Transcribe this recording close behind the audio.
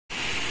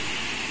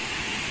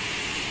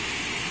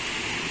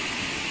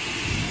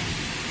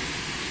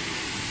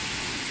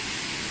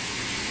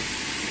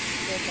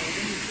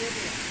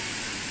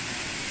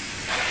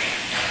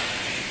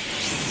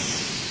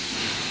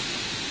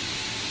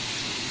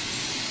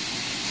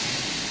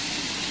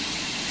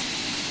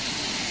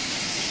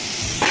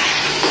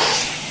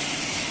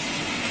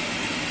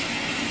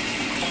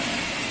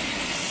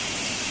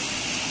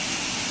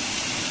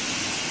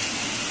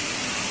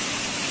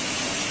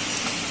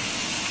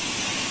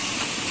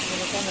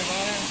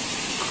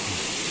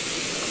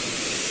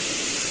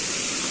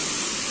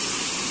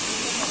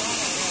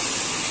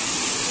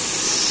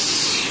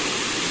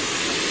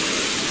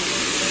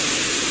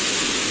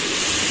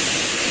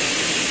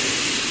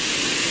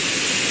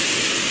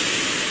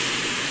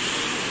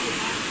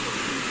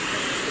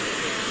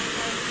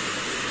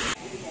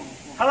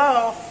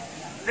Hello,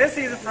 this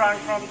is Frank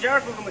from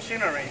Jericho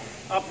Machinery,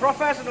 a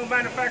professional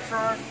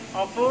manufacturer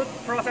of food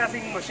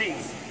processing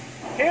machines.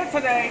 Here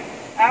today,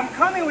 I'm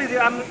going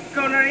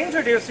to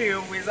introduce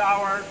you with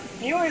our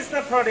newest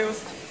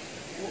produced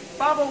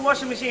bubble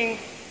washing machine,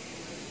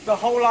 the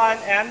whole line,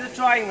 and the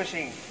drying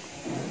machine.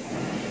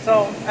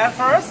 So at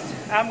first,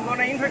 I'm going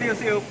to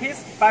introduce you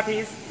piece by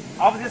piece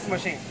of this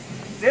machine.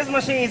 This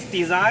machine is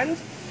designed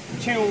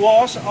to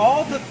wash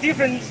all the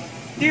different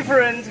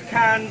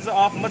kinds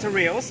of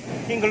materials,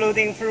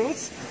 including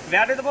fruits,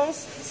 vegetables,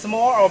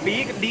 small or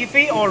big,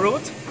 leafy or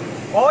root.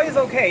 All is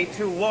okay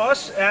to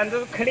wash and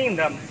clean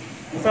them.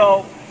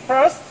 So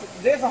first,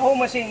 this whole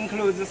machine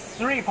includes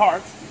 3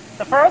 parts.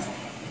 The first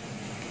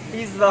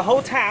is the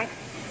whole tank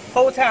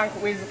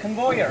with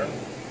conveyor,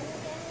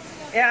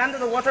 and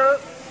the water.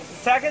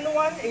 Second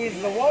one is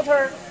the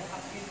water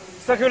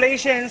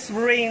circulation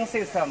spraying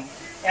system,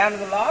 and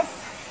the last,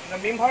 the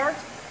main part,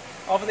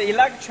 of the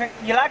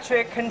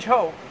electric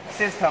control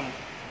system.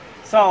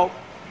 So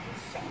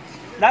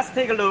let's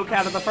take a look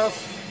at the first.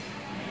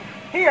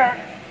 Here,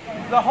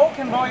 the whole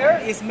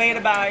conveyor is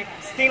made by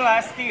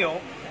stainless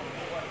steel,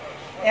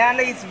 and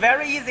it's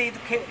very easy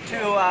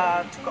to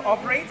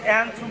operate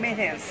and to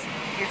maintain.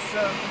 It's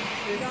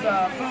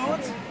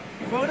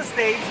food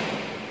state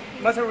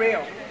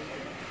material,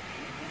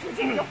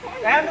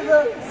 and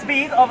the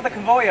speed of the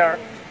conveyor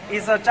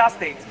is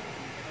adjusted.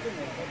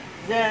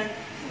 Then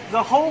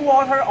the whole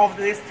water of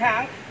this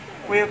tank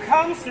will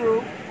come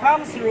through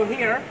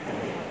here.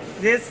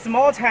 This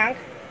small tank,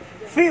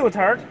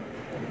 filtered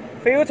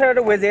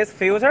with this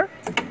filter.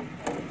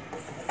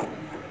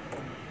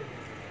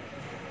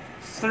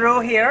 Through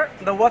here,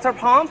 the water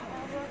pump.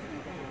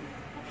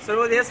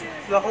 Through this,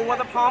 the whole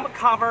water pump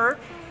covered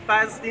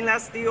by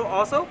stainless steel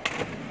also.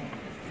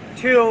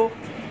 To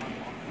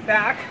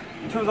back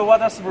to the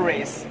water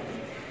sprays,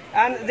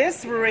 and this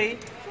spray.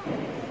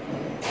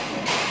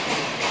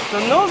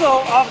 The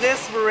nozzle of this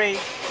spray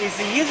is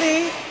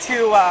easy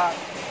to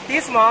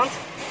dismount,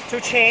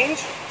 to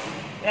change,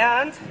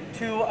 and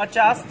to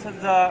adjust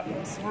the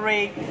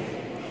spray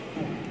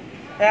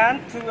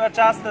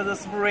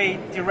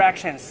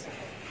directions.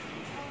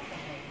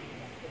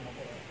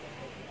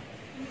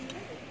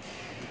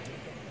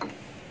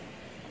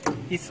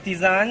 It's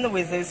designed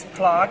with this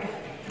plug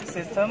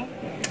system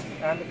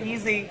and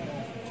easy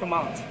to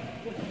mount.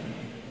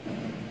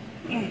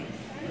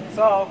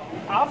 So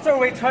after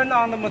we turn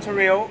on the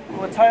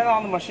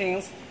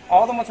machines,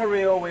 all the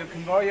material will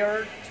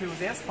convert to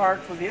this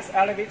part, to this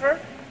elevator.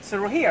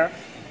 Through here,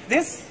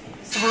 this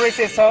spray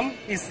system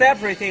is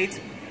separated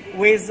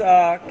with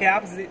a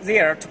gap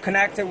there to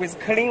connect it with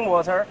clean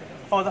water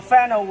for the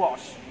final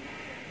wash.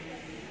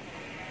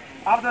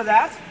 After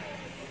that,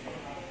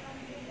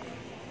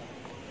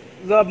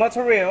 the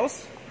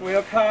materials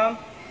will come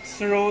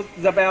through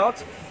the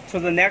belt to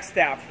the next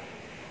step.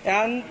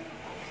 And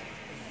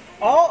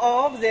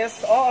all of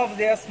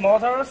these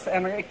motors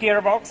and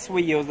gearbox,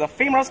 we use the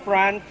famous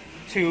brand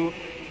to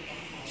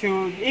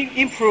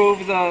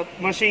improve the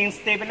machine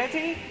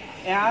stability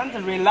and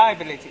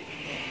reliability.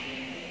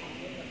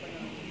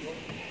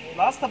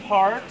 Last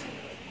part,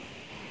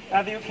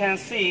 as you can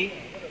see,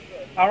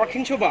 our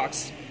control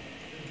box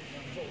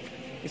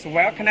is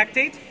well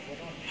connected,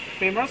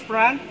 famous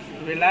brand,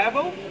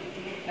 reliable,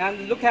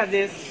 and look at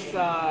this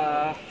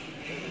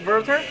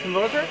converter,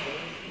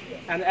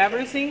 and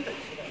everything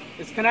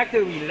is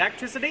connected with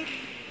electricity,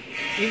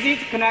 easy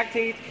to connect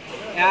it,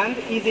 and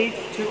easy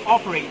to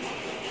operate.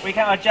 We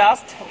can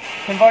adjust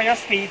conveyor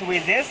speed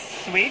with these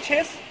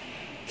switches,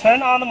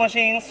 turn on the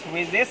machines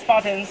with these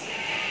buttons,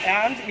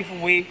 and if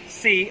we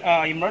see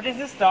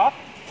emergency stop,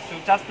 to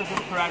just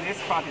press this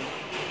button.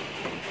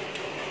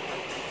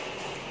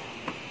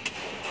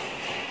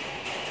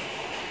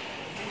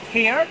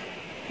 Here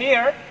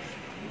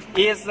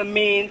is the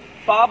main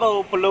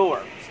bubble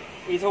blower.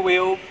 It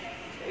will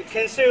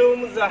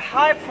consume the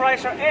high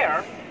pressure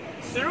air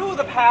through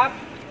the pipe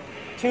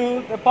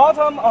to the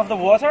bottom of the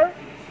water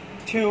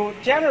to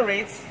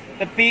generate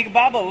the big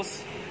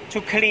bubbles to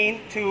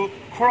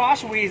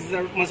crush with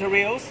the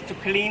materials to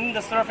clean the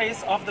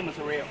surface of the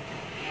material.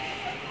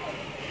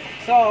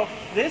 So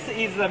this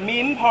is the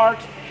main part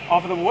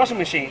of the washing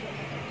machine.